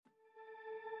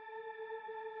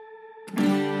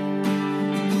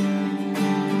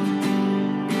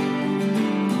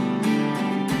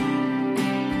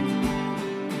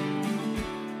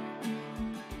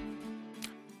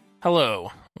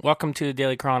Hello, welcome to the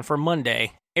Daily Cron for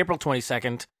Monday, April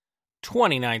 22nd,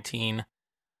 2019.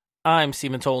 I'm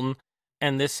Stephen Tolton,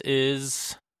 and this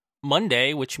is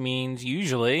Monday, which means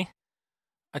usually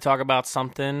I talk about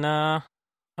something I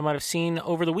might have seen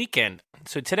over the weekend.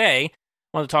 So today,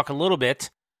 I want to talk a little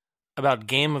bit about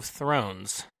Game of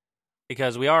Thrones,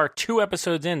 because we are 2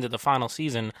 episodes into the final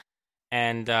season,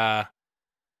 and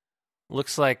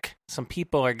looks like some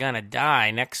people are gonna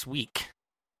die next week.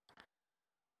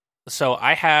 So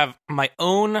I have my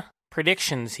own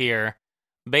predictions here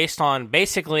based on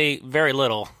basically very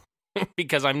little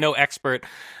because I'm no expert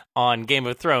on Game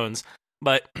of Thrones,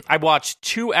 but I watched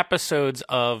 2 episodes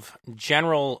of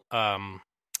general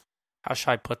how should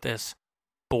I put this?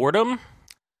 Boredom.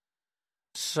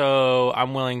 So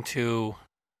I'm willing to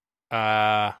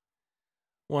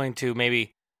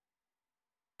maybe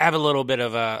have a little bit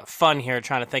of fun here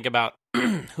trying to think about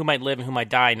who might live and who might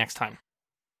die next time.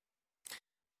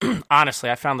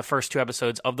 Honestly, I found the first 2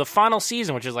 episodes of the final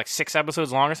season, which is like 6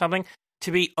 episodes long or something,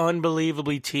 to be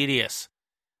unbelievably tedious.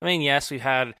 I mean, yes, we've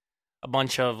had a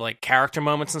bunch of like character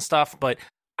moments and stuff, but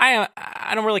I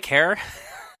don't really care.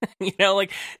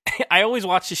 I always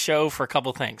watch the show for a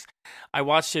couple things. I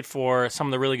watched it for some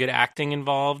of the really good acting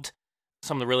involved,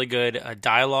 some of the really good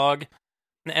dialogue,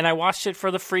 and I watched it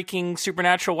for the freaking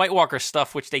supernatural White Walker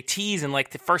stuff, which they tease in like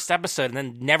the first episode and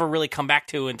then never really come back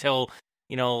to until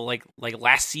like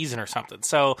last season or something.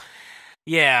 So,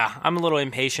 yeah, I'm a little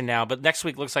impatient now, but next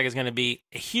week looks like it's going to be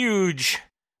a huge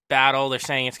battle. They're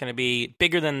saying it's going to be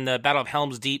bigger than the Battle of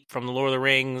Helm's Deep from The Lord of the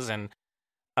Rings, and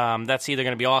that's either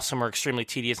going to be awesome or extremely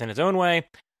tedious in its own way.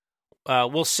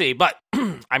 We'll see, but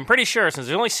I'm pretty sure since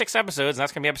there's only 6 episodes, and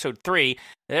that's going to be episode 3,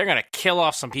 they're going to kill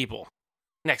off some people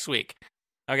next week.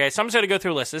 Okay, so I'm just going to go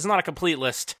through a list. This is not a complete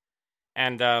list,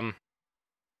 and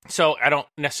so I don't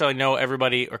necessarily know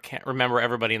everybody or can't remember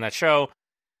everybody in that show,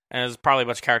 and there's probably a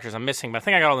bunch of characters I'm missing, but I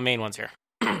think I got all the main ones here.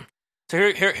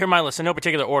 So here are my list in no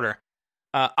particular order.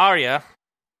 Arya,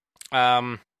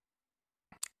 I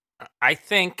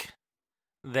think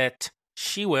that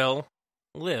she will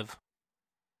live.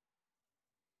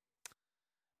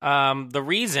 The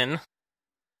reason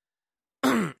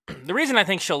I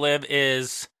think she'll live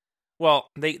is, well,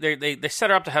 they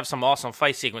set her up to have some awesome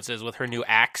fight sequences with her new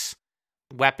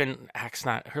her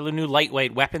new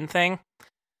lightweight weapon thing.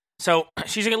 So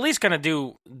she's at least going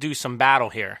to do some battle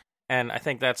here, and I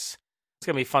think it's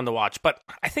going to be fun to watch. But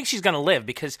I think she's going to live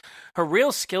because her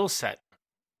real skill set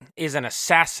is an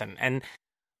assassin, and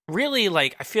really,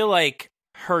 like, I feel like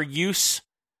her use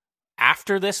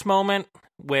after this moment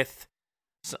with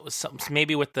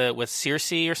maybe with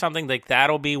Cersei or something, like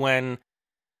that'll be when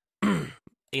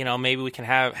maybe we can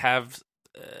have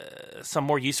some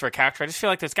more use for a character. I just feel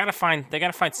like they got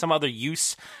to find some other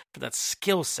use for that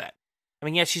skill set. I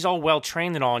mean, yeah, she's all well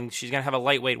trained and all, and she's gonna have a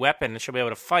lightweight weapon and she'll be able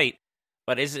to fight.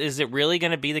 But is it really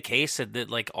going to be the case that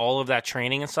like all of that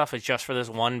training and stuff is just for this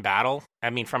one battle?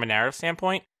 I mean, from a narrative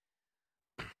standpoint,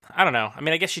 I don't know. I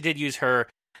mean, I guess she did use her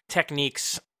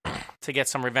techniques to get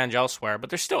some revenge elsewhere, but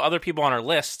there's still other people on her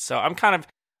list. So I kind of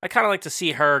like to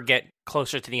see her get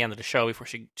closer to the end of the show before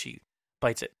she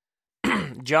bites it.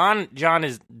 Jon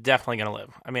is definitely going to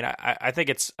live. I mean, I think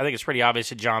it's pretty obvious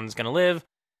that Jon's going to live,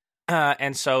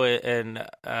 and so is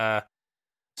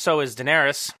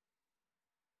Daenerys,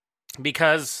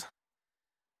 because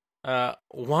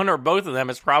one or both of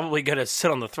them is probably going to sit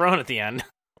on the throne at the end.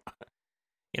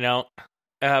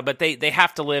 But they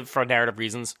have to live for narrative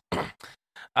reasons.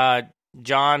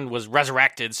 Jon was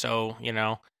resurrected, so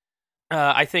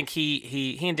I think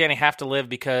he and Dany have to live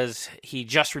because he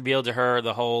just revealed to her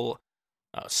the whole.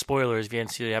 Spoilers if you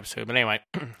didn't see the episode, but anyway,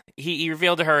 he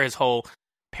revealed to her his whole,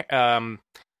 the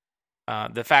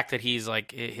fact that he's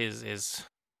like his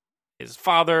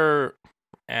father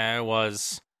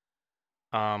was,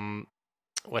 Dany's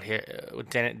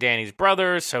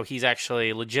brother, so he's actually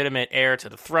a legitimate heir to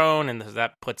the throne, and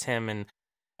that puts him in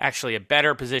actually a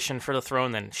better position for the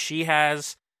throne than she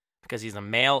has because he's a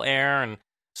male heir, and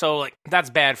so like that's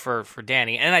bad for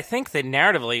Dany, and I think that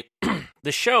narratively,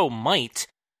 the show might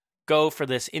go for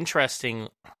this interesting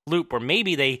loop where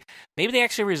maybe they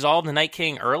actually resolve the Night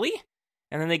King early,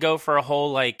 and then they go for a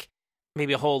whole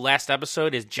last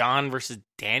episode is Jon versus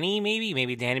Dany.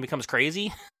 Maybe Dany becomes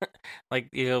crazy,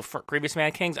 for previous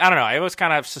Mad Kings. I don't know. I always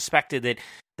kind of suspected that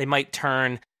they might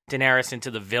turn Daenerys into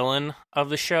the villain of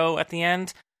the show at the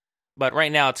end, but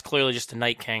right now it's clearly just a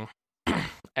Night King,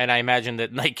 and I imagine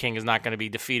that Night King is not going to be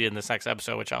defeated in this next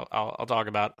episode, which I'll talk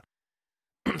about.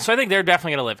 So I think they're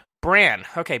definitely going to live. Bran.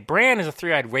 Okay, Bran is a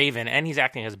 3-eyed raven, and he's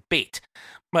acting as bait.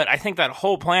 But I think that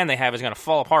whole plan they have is going to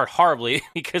fall apart horribly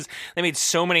because they made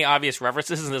so many obvious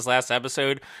references in this last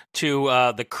episode to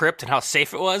the crypt and how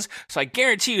safe it was. So I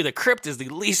guarantee you the crypt is the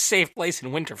least safe place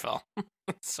in Winterfell.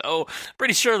 So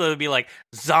pretty sure there'll be like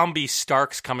zombie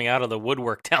Starks coming out of the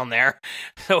woodwork down there.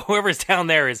 So whoever's down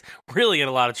there is really in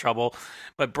a lot of trouble.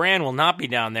 But Bran will not be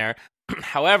down there.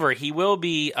 However, he will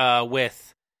be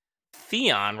with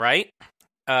Theon, right?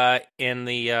 In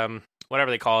the,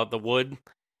 whatever they call it, the wood,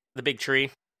 the big tree.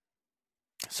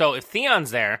 So if Theon's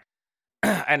there,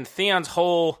 and I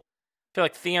feel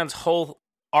like Theon's whole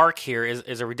arc here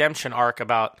is a redemption arc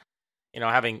about,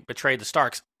 having betrayed the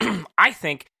Starks. I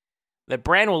think that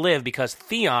Bran will live because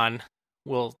Theon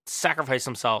will sacrifice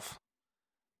himself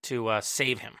to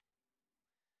save him.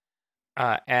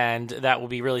 And that will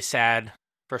be really sad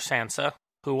for Sansa,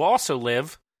 who will also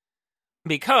live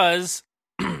because,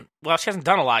 well, she hasn't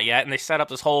done a lot yet, and they set up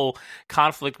this whole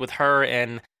conflict with her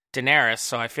and Daenerys,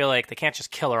 so I feel like they can't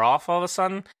just kill her off all of a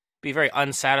sudden. It'd be a very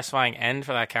unsatisfying end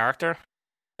for that character.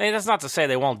 I mean, that's not to say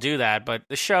they won't do that, but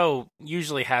the show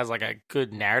usually has like a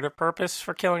good narrative purpose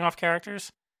for killing off characters.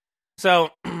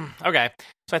 So, okay.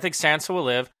 So I think Sansa will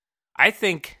live. I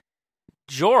think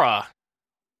Jorah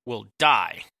will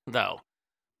die, though.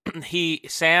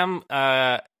 Sam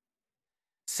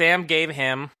gave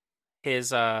him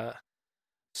his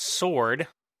sword,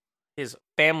 his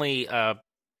family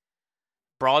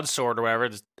broadsword or whatever.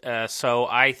 So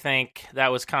I think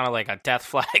that was kind of like a death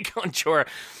flag on Jorah.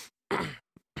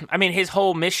 I mean, his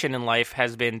whole mission in life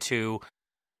has been to,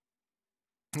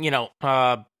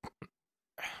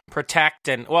 protect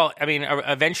and, well, I mean,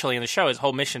 eventually in the show, his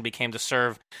whole mission became to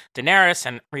serve Daenerys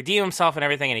and redeem himself and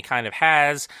everything, and he kind of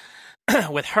has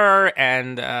with her,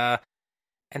 and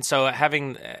so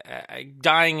having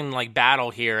dying in like battle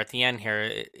here at the end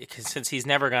here, since he's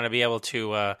never going to be able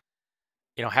to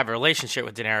have a relationship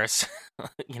with Daenerys,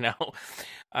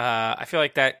 I feel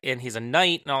like that, and he's a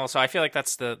knight, and also I feel like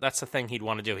that's the thing he'd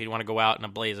want to do. He'd want to go out in a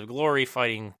blaze of glory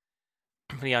fighting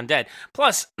the undead.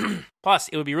 Plus,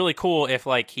 it would be really cool if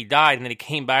like he died and then he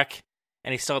came back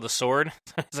and he still had the sword.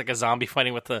 It's like a zombie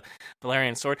fighting with the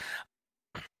Valyrian sword.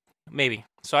 Maybe.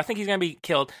 So I think he's gonna be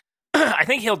killed. I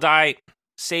think he'll die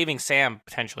saving Sam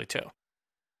potentially too,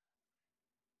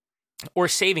 or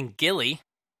saving Gilly.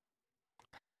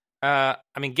 I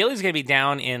mean, Gilly's gonna be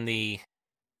down in the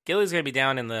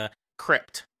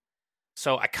crypt.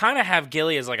 So I kind of have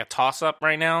Gilly as like a toss up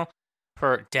right now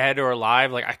for dead or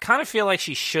alive. Like I kind of feel like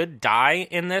she should die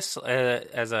in this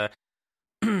as a,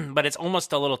 but it's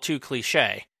almost a little too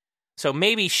cliche. So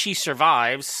maybe she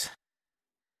survives,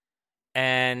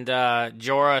 and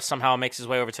Jorah somehow makes his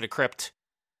way over to the crypt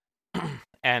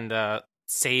and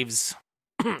saves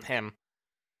him.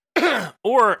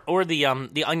 or the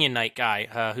Onion Knight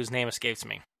guy whose name escapes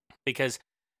me, because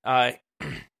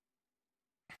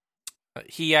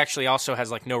he actually also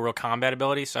has like no real combat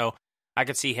ability, so I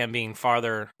could see him being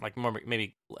farther, like more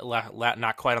maybe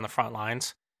not quite on the front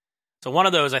lines. So one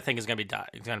of those I think is going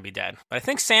to be dead. But I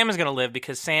think Sam is going to live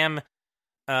because Sam,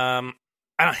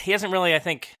 he hasn't really. I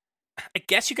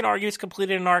guess you can argue he's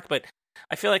completed an arc, but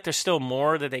I feel like there's still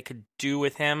more that they could do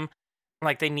with him.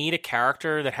 Like, they need a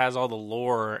character that has all the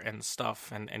lore and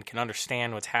stuff and can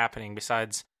understand what's happening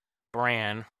besides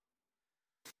Bran.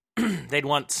 They'd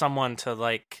want someone to,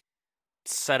 like,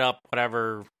 set up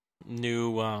whatever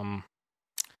new, I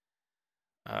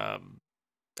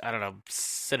don't know,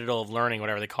 Citadel of Learning,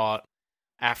 whatever they call it,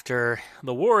 after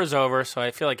the war is over, so I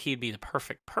feel like he'd be the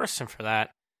perfect person for that.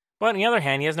 But on the other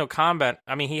hand, he has no combat.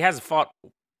 I mean, he has fought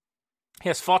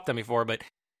them before, but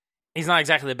he's not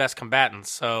exactly the best combatant,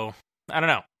 so I don't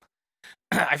know.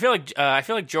 I feel like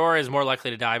Jorah is more likely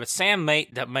to die, but Sam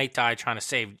might die trying to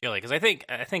save Gilly, because I think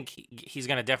he's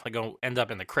going to definitely end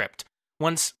up in the crypt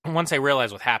once I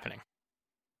realize what's happening.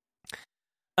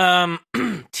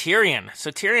 Tyrion.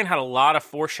 So Tyrion had a lot of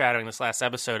foreshadowing this last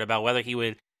episode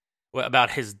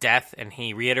about his death, and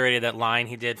he reiterated that line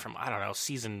he did from, I don't know,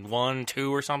 season 1,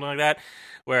 2 or something like that,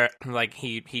 where like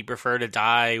he preferred to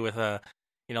die with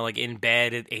like in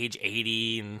bed at age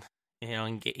 80 and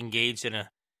engaged in a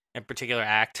particular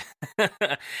act.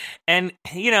 And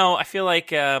I feel like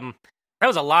that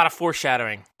was a lot of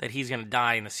foreshadowing that he's going to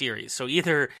die in the series. So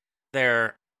either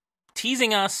they're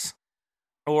teasing us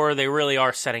or they really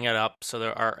are setting it up so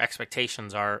that our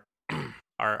expectations are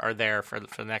there for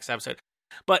the next episode.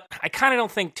 But I kind of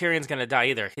don't think Tyrion's going to die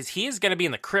either. He is going to be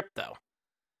in the crypt, though.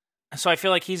 So I feel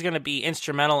like he's going to be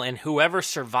instrumental in whoever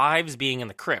survives being in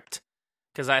the crypt.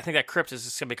 Because I think that crypt is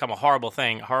just going to become a horrible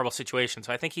thing, a horrible situation.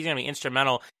 So I think he's going to be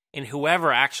instrumental in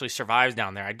whoever actually survives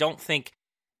down there. I don't think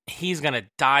he's going to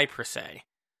die, per se.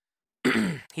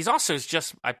 he's also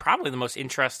just probably the most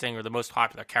interesting or the most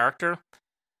popular character.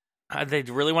 They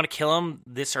really want to kill him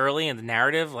this early in the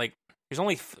narrative. Like, there's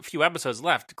only a few episodes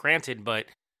left, granted, but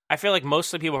I feel like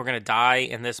most of the people who are going to die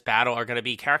in this battle are going to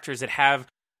be characters that have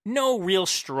no real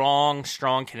strong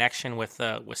connection with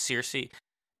Cersei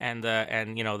and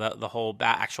the whole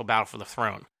actual battle for the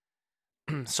throne.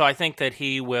 So I think that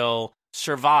he will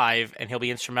survive and he'll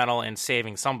be instrumental in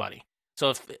saving somebody. So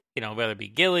if whether it be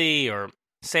Gilly or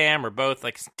Sam or both,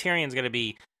 like Tyrion's going to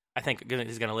be, I think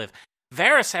he's going to live.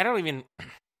 Varys,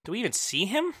 do we even see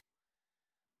him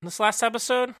in this last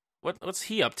episode? What's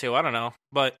he up to? I don't know,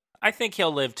 but I think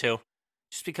he'll live too,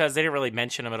 just because they didn't really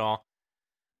mention him at all,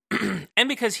 and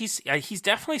because he's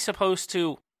definitely supposed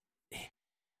to.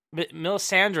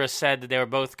 Melisandre said that they were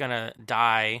both gonna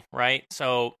die, right?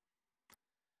 So,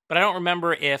 but I don't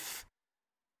remember if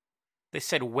they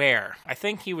said where. I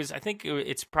think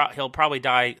he'll probably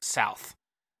die south,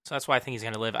 so that's why I think he's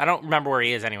gonna live. I don't remember where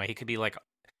he is anyway. He could be like,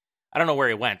 I don't know where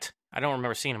he went. I don't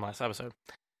remember seeing him last episode.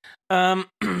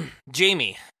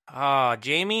 Jaime.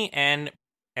 Jaime and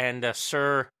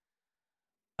Sir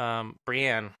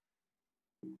Brienne.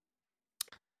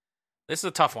 This is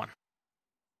a tough one.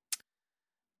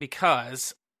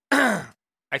 Because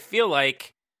I feel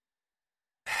like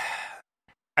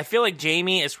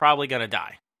Jaime is probably going to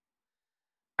die.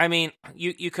 I mean,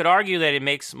 you could argue that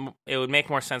it would make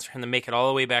more sense for him to make it all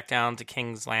the way back down to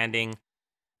King's Landing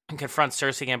and confront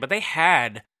Cersei again, but they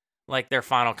had like their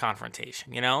final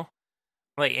confrontation,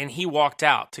 Like, and he walked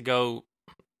out to go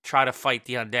try to fight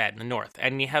the undead in the north.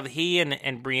 And you have he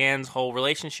and Brienne's whole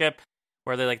relationship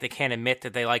where they can't admit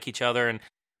that they like each other,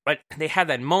 but they had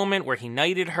that moment where he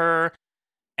knighted her,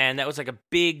 and that was like a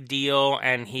big deal,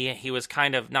 and he was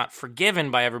kind of not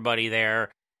forgiven by everybody there.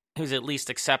 He was at least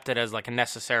accepted as like a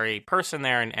necessary person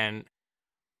there, and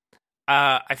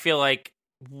I feel like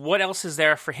what else is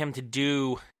there for him to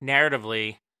do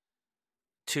narratively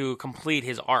to complete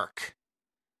his arc?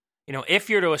 If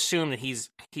you're to assume that he's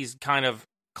kind of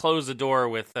closed the door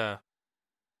with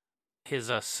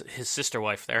his sister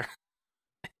wife there.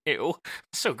 Ew,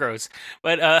 so gross.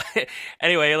 But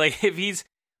anyway, like if he's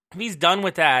done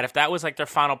with that, if that was like their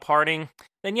final parting,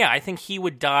 then yeah, I think he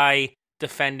would die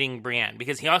defending Brienne,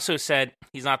 because he also said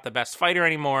he's not the best fighter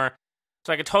anymore.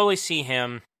 So I could totally see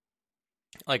him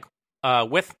like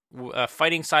with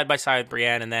fighting side by side with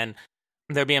Brienne, and then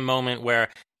there'd be a moment where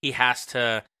he has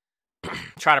to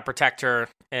try to protect her,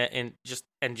 and just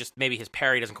maybe his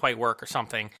parry doesn't quite work or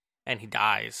something, and he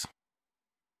dies.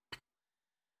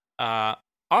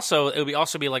 Also, it would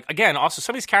also be like, again, also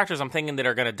some of these characters I'm thinking that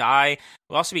are going to die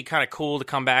would also be kind of cool to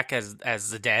come back as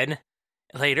the dead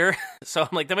later. So I'm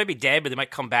like, they might be dead, but they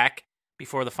might come back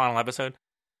before the final episode.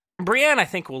 Brienne, I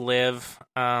think, will live.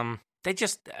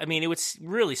 It would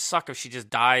really suck if she just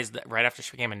dies right after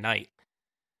she became a knight.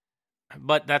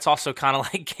 But that's also kind of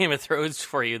like Game of Thrones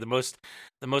for you. The most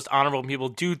honorable people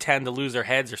do tend to lose their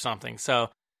heads or something. So,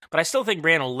 but I still think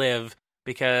Brienne will live,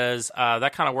 because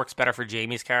that kind of works better for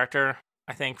Jaime's character.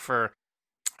 I think for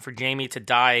Jaime to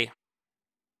die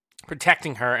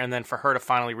protecting her, and then for her to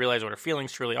finally realize what her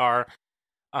feelings truly are,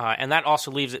 and that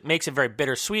also makes it very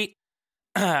bittersweet,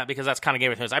 because that's kind of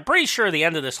Game of Thrones. I'm pretty sure the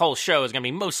end of this whole show is going to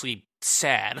be mostly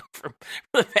sad for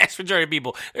the vast majority of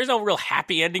people. There's no real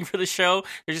happy ending for the show.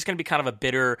 There's just going to be kind of a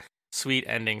bitter sweet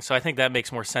ending. So I think that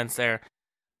makes more sense there.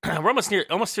 We're almost through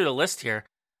the list here.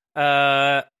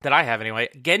 That I have anyway.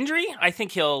 Gendry, I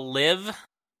think he'll live.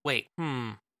 Wait,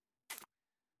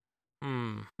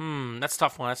 that's a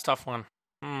tough one.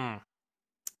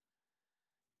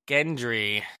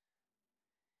 Gendry.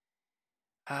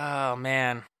 Oh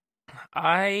man.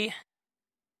 I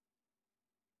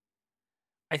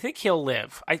think he'll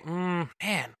live. I kind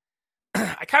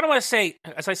of want to say,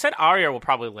 as I said, Arya will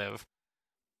probably live,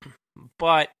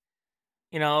 but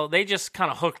they just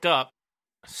kind of hooked up,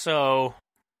 so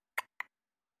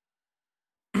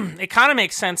it kind of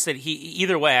makes sense that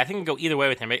either way. I think it'd go either way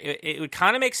with him. It would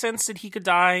kind of make sense that he could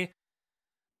die,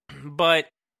 but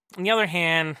on the other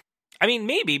hand, I mean,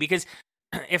 maybe, because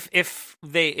if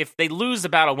they lose the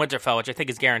Battle of Winterfell, which I think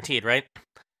is guaranteed, right?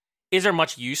 Is there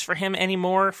much use for him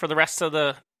anymore for the rest of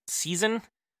the season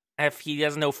if he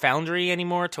has no foundry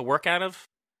anymore to work out of?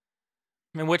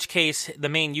 In which case, the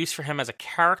main use for him as a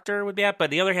character would be at. But on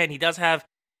the other hand, he does have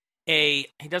a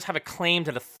claim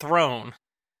to the throne,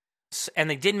 and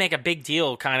they did make a big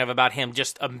deal kind of about him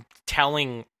just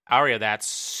telling Arya that.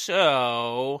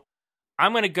 So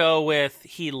I'm going to go with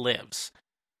he lives.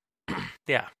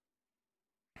 Yeah.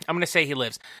 I'm going to say he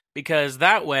lives, because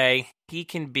that way he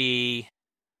can be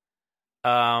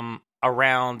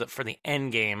around for the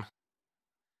end game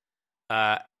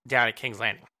down at King's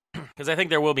Landing. Because because I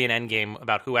think there will be an end game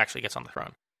about who actually gets on the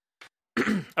throne.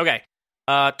 Okay,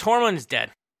 Tormund's dead.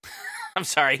 I'm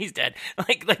sorry, he's dead.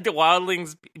 Like the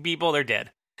wildlings people, they're dead.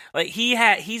 Like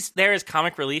he's there as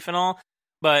comic relief and all,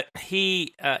 but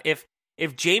he if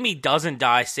Jaime doesn't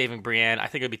die saving Brienne, I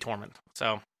think it'd be Tormund.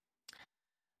 So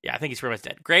yeah, I think he's pretty much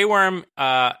dead. Grey Worm's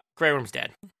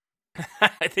dead.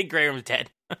 I think Grey Worm's dead.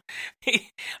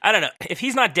 I don't know if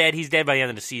he's not dead. He's dead by the end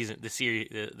of the season. The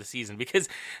season because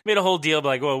made a whole deal about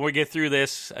like, well, when we get through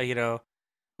this, what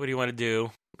do you want to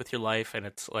do with your life? And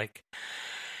it's like,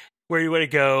 where do you want to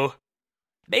go?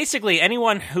 Basically,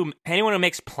 anyone who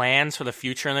makes plans for the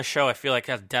future in the show, I feel like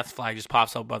that death flag just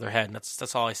pops up above their head, and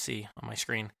that's all I see on my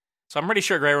screen. So I'm pretty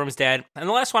sure Grey Worm's dead. And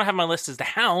the last one I have on my list is the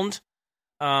Hound.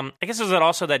 I guess there's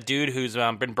also that dude who's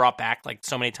been brought back like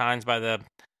so many times by the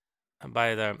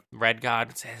Red God.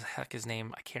 What's the heck his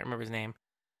name? I can't remember his name.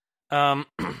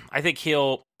 I think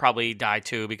he'll probably die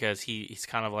too because he's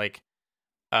kind of like,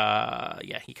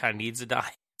 he kind of needs to die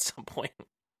at some point.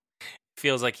 It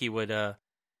feels like he would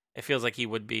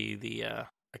be the a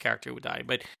character who would die.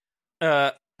 But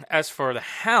as for the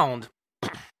Hound,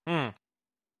 the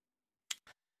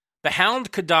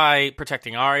Hound could die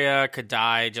protecting Arya, could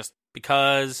die just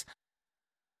because,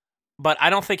 but I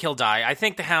don't think he'll die. I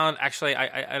think the Hound, actually,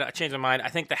 I changed my mind. I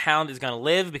think the Hound is going to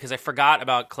live because I forgot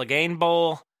about Clegane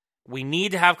Bowl. We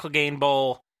need to have Clegane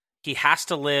Bowl. He has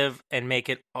to live and make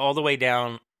it all the way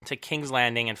down to King's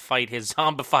Landing and fight his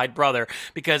zombified brother,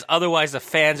 because otherwise the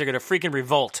fans are going to freaking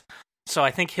revolt. So I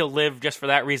think he'll live just for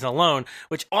that reason alone,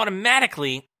 which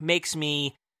automatically makes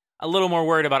me a little more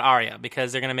worried about Arya,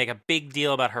 because they're going to make a big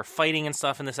deal about her fighting and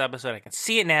stuff in this episode. I can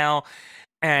see it now.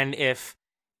 And if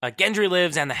Gendry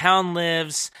lives and the Hound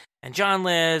lives and Jon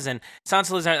lives and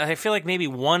Sansa lives, I feel like maybe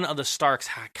one of the Starks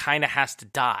kind of has to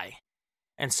die.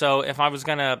 And so if I was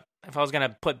gonna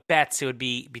put bets, it would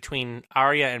be between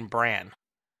Arya and Bran.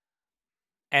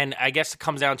 And I guess it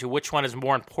comes down to which one is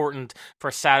more important for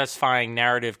a satisfying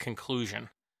narrative conclusion,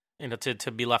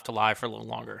 to be left alive for a little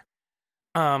longer.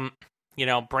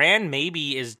 Bran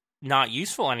maybe is not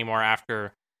useful anymore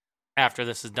after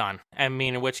this is done. I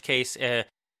mean, in which case, I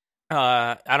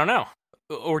don't know.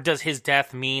 Or does his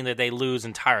death mean that they lose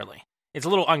entirely? It's a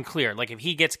little unclear. Like, if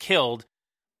he gets killed,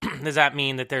 does that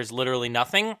mean that there's literally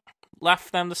nothing left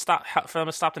for them to stop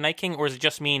the Night King? Or does it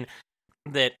just mean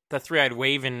that the Three-Eyed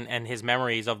Raven and his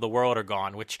memories of the world are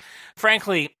gone? Which,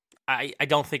 frankly, I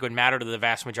don't think would matter to the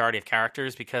vast majority of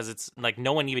characters, because it's like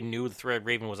no one even knew the Three-Eyed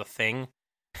Raven was a thing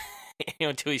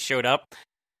until he showed up.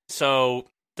 So,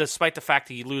 despite the fact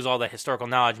that you lose all that historical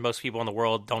knowledge, most people in the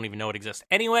world don't even know it exists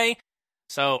anyway.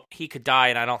 So he could die,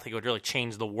 and I don't think it would really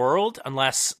change the world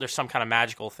unless there's some kind of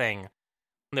magical thing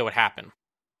that would happen.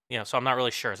 So I'm not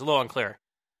really sure. It's a little unclear.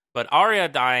 But Arya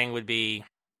dying would be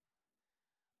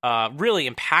really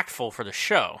impactful for the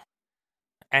show.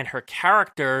 And her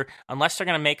character, unless they're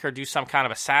going to make her do some kind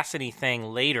of assassin-y thing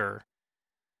later,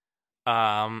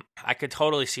 I could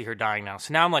totally see her dying now.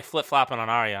 So now I'm like flip-flopping on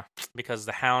Arya, because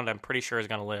the Hound, I'm pretty sure, is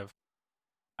going to live.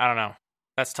 I don't know.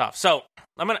 That's tough. So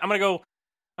I'm gonna go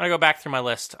back through my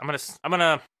list. I'm gonna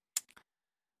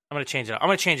change it up. I'm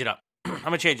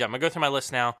gonna go through my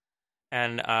list now,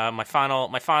 and my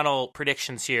final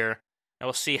predictions here, and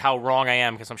we'll see how wrong I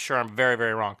am, because I'm sure I'm very,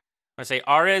 very wrong. I'm gonna say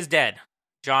Arya is dead,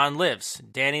 Jon lives,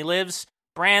 Dany lives,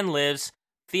 Bran lives,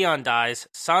 Theon dies,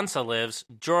 Sansa lives,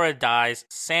 Jorah dies,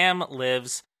 Sam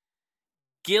lives,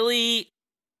 Gilly,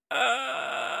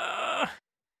 I'm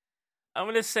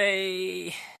gonna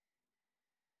say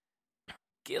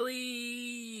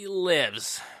Gilly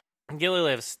lives.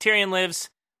 Tyrion lives.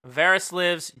 Varys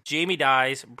lives. Jaime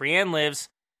dies. Brienne lives.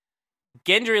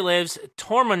 Gendry lives.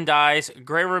 Tormund dies.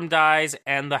 Grey Worm dies.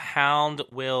 And the Hound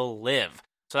will live.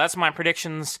 So that's my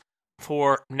predictions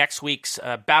for next week's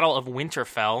Battle of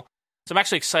Winterfell. So I'm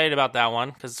actually excited about that one,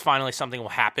 because finally something will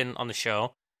happen on the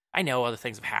show. I know other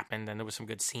things have happened, and there was some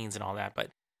good scenes and all that, but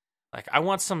like, I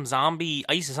want some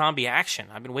ice zombie action.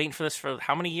 I've been waiting for this for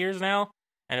how many years now?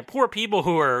 And the poor people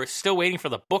who are still waiting for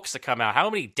the books to come out. How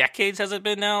many decades has it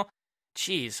been now?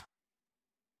 Jeez.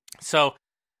 So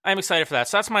I'm excited for that.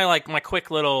 So that's my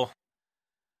quick little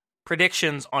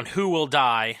predictions on who will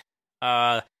die.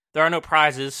 There are no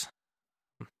prizes.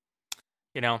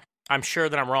 I'm sure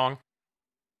that I'm wrong,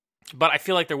 but I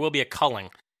feel like there will be a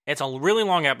culling. It's a really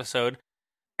long episode,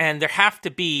 and there has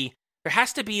to be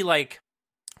like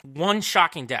one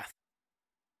shocking death.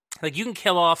 Like, you can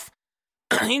kill off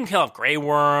Grey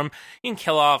Worm, you can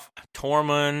kill off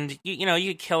Tormund, you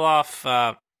can kill off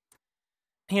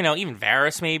even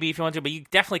Varys maybe if you want to, but you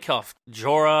definitely kill off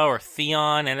Jorah or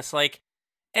Theon, and it's like,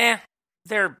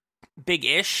 they're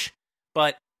big-ish,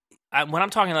 but when I'm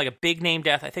talking like a big name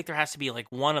death, I think there has to be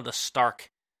like one of the Starks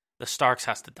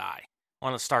has to die,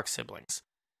 one of the Stark siblings.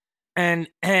 And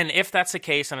if that's the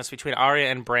case, and it's between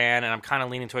Arya and Bran, and I'm kind of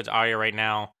leaning towards Arya right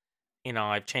now,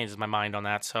 I've changed my mind on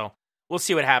that, so we'll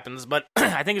see what happens. But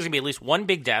I think there's gonna be at least one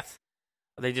big death.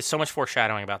 They did so much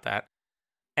foreshadowing about that,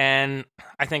 and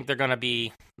I think they're gonna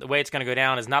be the way it's gonna go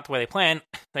down is not the way they plan.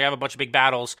 They have a bunch of big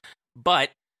battles, but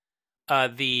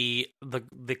the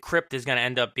crypt is gonna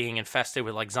end up being infested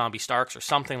with like zombie Starks or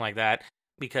something like that.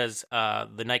 Because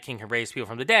the Night King can raise people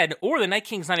from the dead, or the Night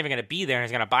King's not even going to be there and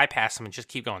he's going to bypass them and just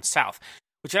keep going south,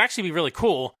 which would actually be really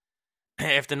cool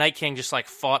if the Night King just like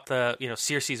fought the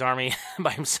Cersei's army by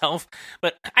himself.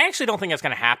 But I actually don't think that's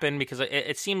going to happen because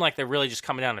it seemed like they're really just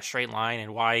coming down a straight line,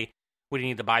 and why would he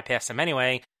need to bypass them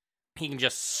anyway? He can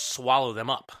just swallow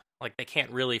them up. Like they can't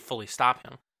really fully stop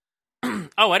him.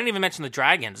 Oh, I didn't even mention the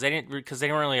dragons. They didn't because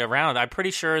they weren't really around. I'm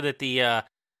pretty sure that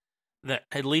that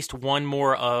at least one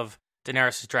more of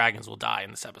Daenerys' dragons will die in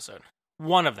this episode.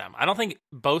 One of them. I don't think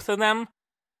both of them,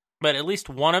 but at least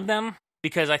one of them,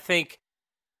 because I think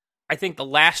the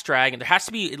last dragon, there has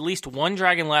to be at least one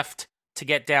dragon left to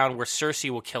get down where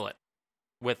Cersei will kill it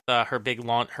with her big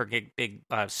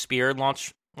spear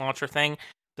launcher thing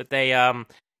that they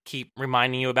keep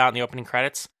reminding you about in the opening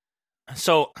credits.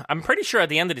 So I'm pretty sure at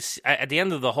the end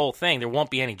of the whole thing, there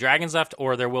won't be any dragons left,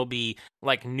 or there will be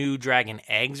like new dragon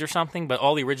eggs or something, but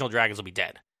all the original dragons will be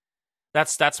dead.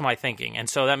 That's my thinking, and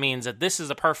so that means that this is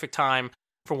the perfect time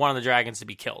for one of the dragons to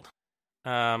be killed.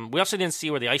 We also didn't see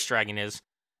where the ice dragon is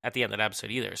at the end of that episode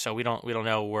either, so we don't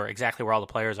know exactly where all the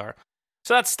players are.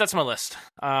 So that's my list.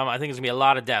 I think there's gonna be a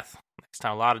lot of death next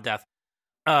time, a lot of death,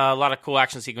 a lot of cool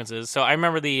action sequences. So I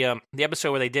remember the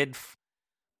episode where they did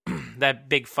that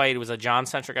big fight. It was a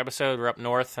Jon-centric episode. We're up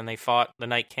north and they fought the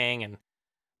Night King, and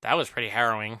that was pretty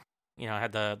harrowing. I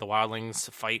had the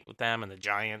wildlings fight with them and the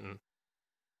giant, and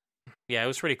yeah, it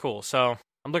was pretty cool. So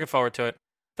I'm looking forward to it.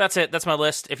 That's it. That's my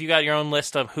list. If you got your own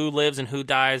list of who lives and who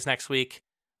dies next week,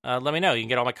 let me know. You can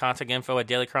get all my contact info at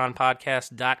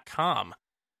dailycronpodcast.com.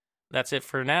 That's it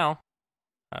for now.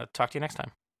 Talk to you next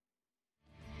time.